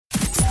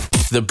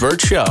The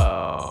Burt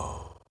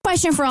Show.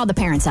 Question for all the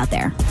parents out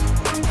there.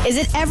 Is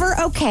it ever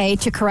okay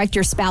to correct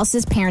your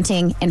spouse's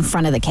parenting in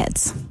front of the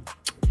kids?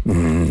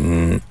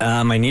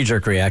 My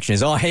knee-jerk reaction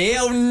is, oh,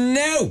 hell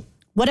no.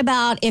 What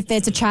about if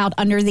it's a child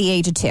under the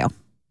age of 2?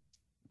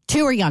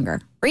 2 or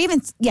younger. Or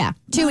even,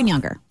 2 and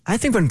younger. I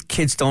think when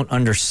kids don't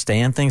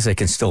understand things, they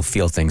can still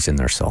feel things in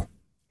their soul.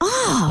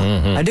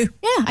 Oh. I do.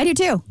 Yeah, I do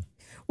too.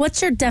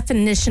 What's your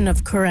definition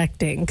of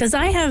correcting? Because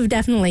I have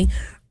definitely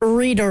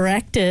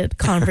redirected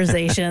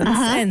conversations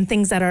and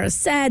things that are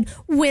said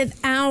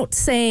without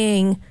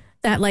saying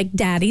that, like,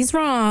 daddy's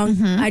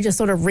wrong. I just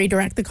sort of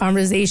redirect the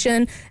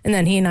conversation, and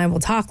then he and I will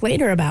talk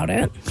later about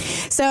it.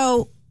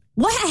 So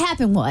what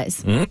happened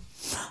was,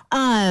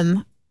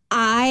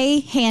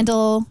 I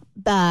handle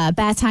the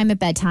bath time at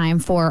bedtime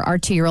for our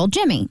 2-year-old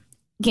Jimmy.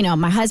 You know,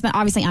 my husband,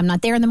 obviously, I'm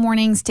not there in the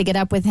mornings to get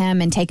up with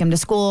him and take him to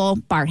school.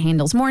 Bart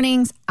handles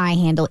mornings. I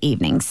handle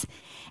evenings.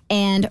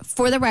 And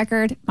for the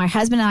record, my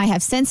husband and I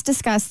have since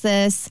discussed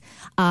this.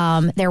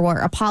 There were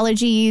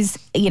apologies.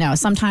 You know,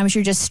 sometimes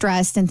you're just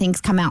stressed and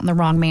things come out in the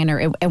wrong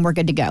manner, and we're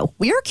good to go.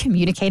 We are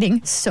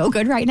communicating so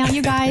good right now,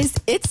 you guys.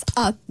 It's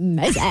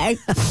amazing.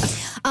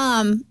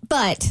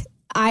 But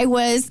I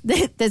was,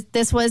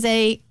 this was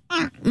a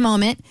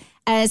moment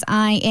as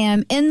I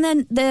am in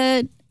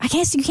the I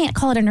guess you can't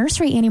call it a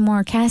nursery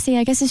anymore, Cassie.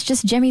 I guess it's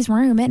just Jimmy's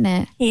room, isn't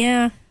it?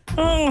 Yeah.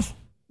 Oh.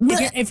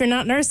 If you're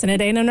not nursing,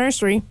 it ain't a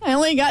nursery. I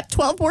only got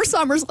 12 more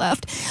summers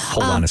left.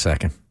 Hold on a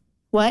second.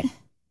 What?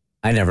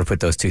 I never put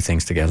those two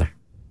things together.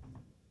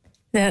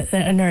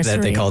 A nursery.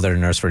 That they called it a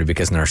nursery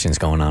because nursing's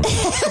going on.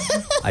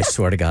 I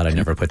swear to God, I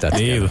never put that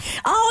together.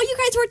 Oh, you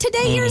guys were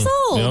today years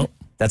old. Yep.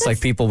 That's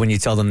like people when you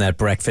tell them that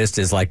breakfast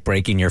is like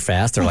breaking your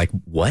fast. They're like,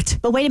 what?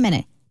 But wait a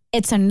minute.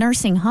 It's a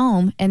nursing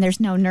home, and there's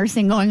no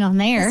nursing going on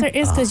there. Yes, there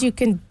is, because you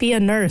can be a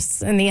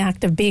nurse, and the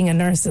act of being a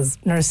nurse is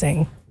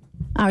nursing.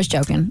 I was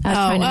joking. I was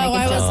trying to make a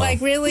I joke. was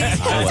like, really? I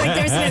was like,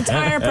 there's an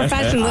entire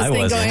profession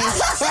listening going.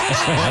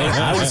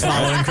 I was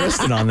following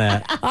Kristen on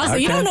that. Also,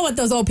 you don't know what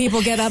those old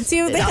people get up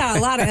to. They got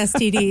a lot of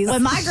STDs.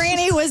 When my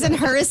granny was in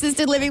her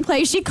assisted living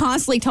place, she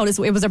constantly told us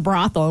it was a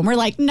brothel. And we're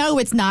like, no,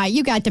 it's not.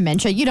 You got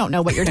dementia. You don't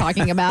know what you're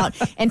talking about.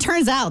 And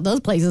turns out those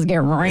places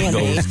get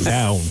randy. Goes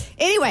down.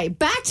 Anyway,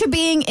 back to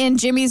being in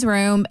Jimmy's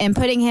room and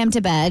putting him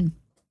to bed.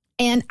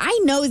 And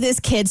I know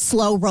this kid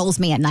slow rolls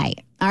me at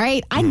night. All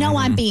right? I know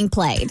I'm being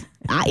played.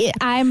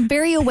 I'm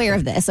very aware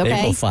of this, They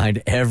okay? will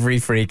find every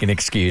freaking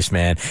excuse,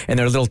 man. And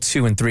their little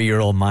 2- and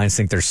 3-year-old minds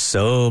think they're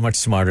so much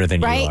smarter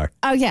than you are.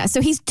 Oh, yeah.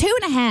 So he's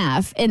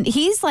 2.5, and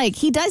he's like,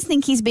 he does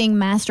think he's being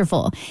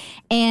masterful.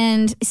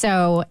 And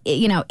so,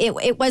 you know,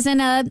 it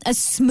wasn't a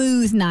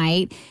smooth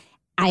night.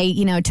 I,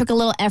 you know, took a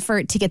little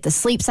effort to get the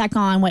sleep sack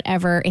on,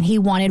 whatever, and he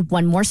wanted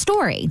one more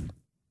story.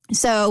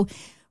 So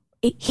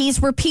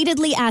he's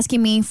repeatedly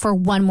asking me for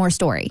one more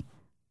story.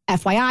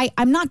 FYI,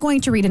 I'm not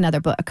going to read another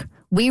book.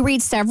 We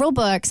read several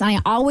books, and I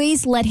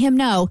always let him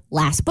know,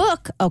 last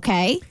book,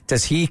 okay?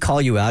 Does he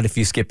call you out if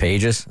you skip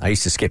pages? I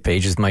used to skip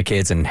pages with my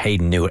kids, and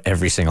Hayden knew it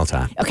every single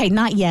time. Okay,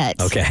 not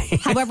yet. Okay.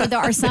 However, there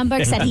are some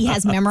books that he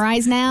has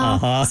memorized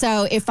now.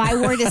 So if I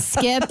were to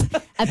skip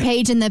a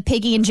page in the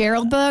Piggy and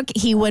Gerald book,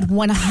 he would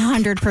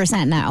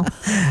 100% know.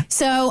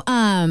 So,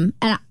 and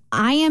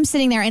I am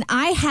sitting there, and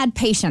I had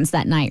patience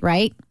that night,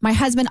 right? My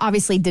husband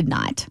obviously did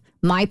not.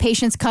 My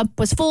patience cup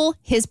was full.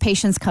 His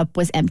patience cup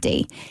was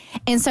empty.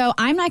 And so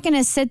I'm not going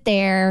to sit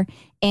there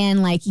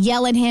and like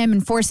yell at him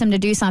and force him to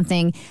do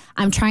something.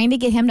 I'm trying to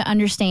get him to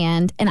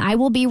understand, and I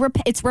will be,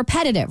 it's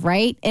repetitive,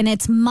 right? And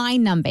it's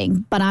mind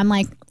numbing, but I'm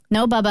like,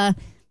 no, Bubba,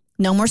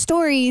 no more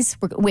stories.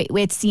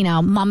 It's, you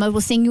know, Mama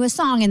will sing you a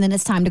song and then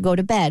it's time to go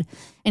to bed.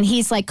 And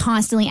he's like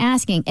constantly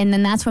asking. And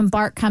then that's when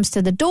Bart comes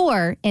to the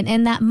door. And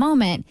in that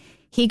moment,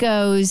 he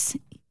goes,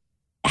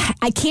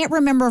 I can't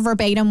remember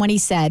verbatim what he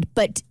said,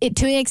 but it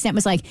to an extent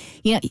was like,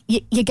 you know,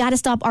 you got to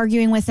stop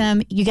arguing with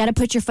him. You got to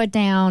put your foot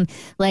down.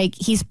 Like,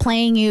 he's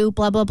playing you,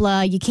 blah, blah,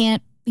 blah. You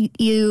can't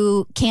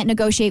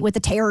negotiate with the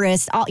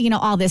terrorists,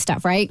 all this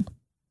stuff, right?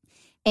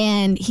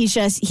 And he's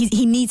just,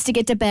 he needs to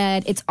get to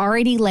bed. It's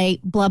already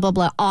late, blah, blah,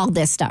 blah, all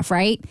this stuff,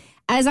 right?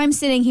 As I'm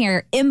sitting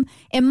here in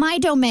my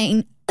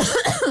domain,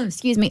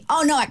 excuse me.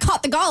 Oh no, I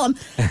caught the golem.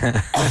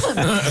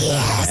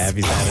 Yes.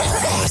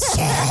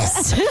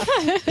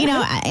 You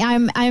know,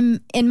 I'm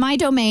in my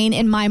domain,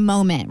 in my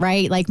moment,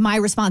 right? Like my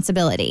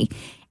responsibility.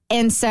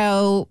 And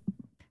so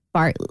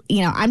Bart,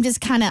 you know, I'm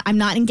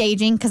not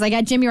engaging because I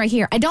got Jimmy right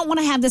here. I don't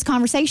want to have this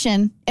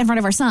conversation in front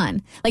of our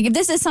son. Like, if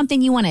this is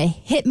something you want to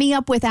hit me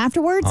up with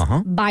afterwards,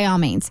 by all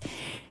means.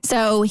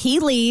 So he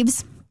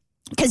leaves.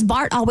 Because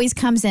Bart always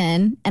comes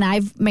in, and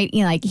I've made,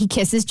 you know, like, he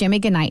kisses Jimmy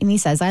goodnight and he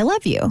says, I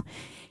love you.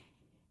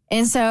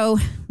 And so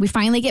we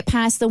finally get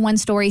past the one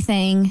story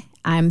thing.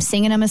 I'm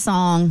singing him a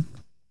song.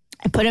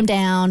 I put him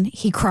down.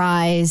 He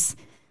cries.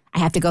 I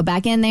have to go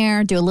back in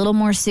there, do a little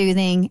more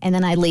soothing, and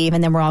then I leave,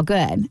 and then we're all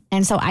good.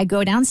 And so I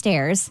go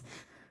downstairs,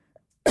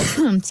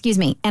 excuse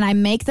me, and I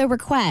make the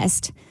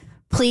request,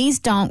 please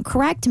don't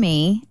correct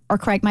me or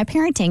correct my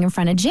parenting in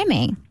front of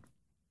Jimmy.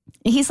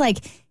 And he's like,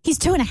 he's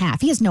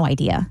 2.5. He has no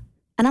idea.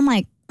 And I'm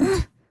like,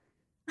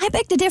 I I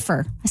beg to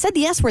differ. I said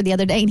the S word the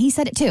other day, and he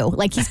said it too.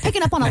 Like, he's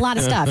picking up on a lot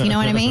of stuff. You know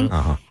what I mean?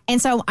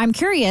 And so I'm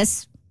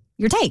curious,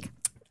 your take.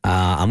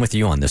 I'm with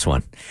you on this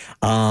one.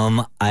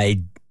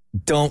 I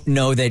don't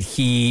know that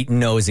he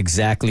knows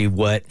exactly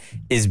what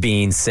is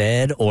being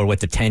said or what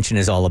the tension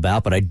is all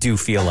about, but I do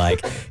feel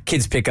like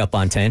kids pick up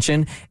on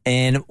tension.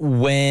 And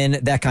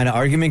when that kind of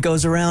argument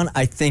goes around,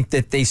 I think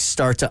that they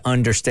start to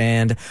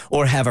understand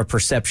or have a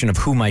perception of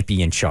who might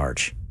be in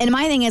charge. And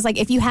my thing is, like,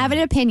 if you have an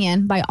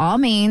opinion, by all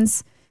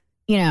means,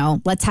 you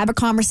know, let's have a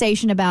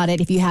conversation about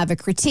it. If you have a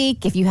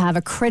critique, if you have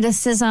a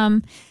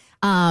criticism,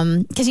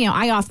 because, you know,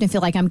 I often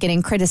feel like I'm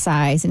getting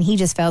criticized, and he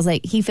feels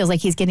like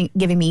he's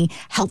giving me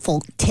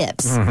helpful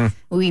tips.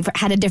 We've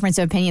had a difference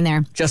of opinion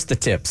there. Just the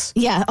tips.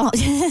 Yeah.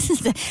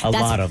 A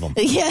lot of them.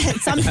 Yeah.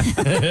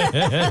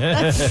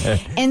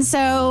 And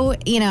so,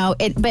 you know,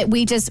 but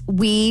we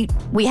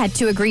had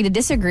to agree to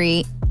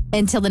disagree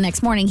until the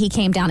next morning. He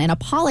came down and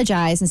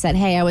apologized and said,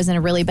 hey, I was in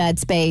a really bad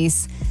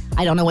space.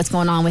 I don't know what's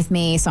going on with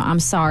me, so I'm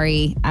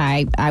sorry.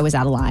 I was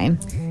out of line.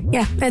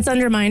 Yeah, it's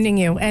undermining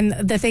you. And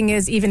the thing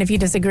is, even if you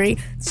disagree,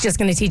 it's just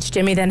going to teach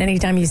Jimmy that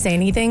anytime you say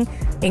anything,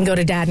 you can go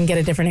to Dad and get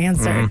a different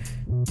answer.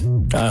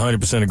 I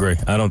 100% agree.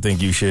 I don't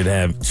think you should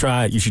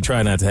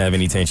try not to have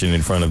any tension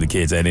in front of the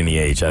kids at any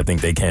age. I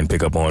think they can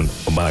pick up on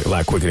a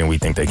lot quicker than we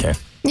think they can.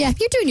 Yeah,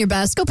 you're doing your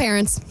best. Go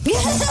parents.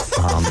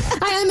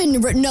 I am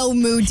in no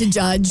mood to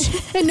judge.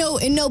 In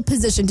no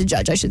position to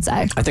judge, I should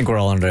say. I think we're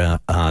all under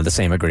the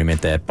same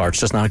agreement that Bart's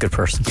just not a good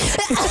person.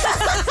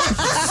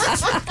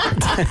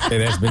 Hey,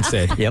 that's been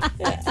said. Yep.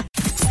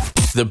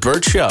 The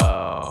Burt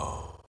Show.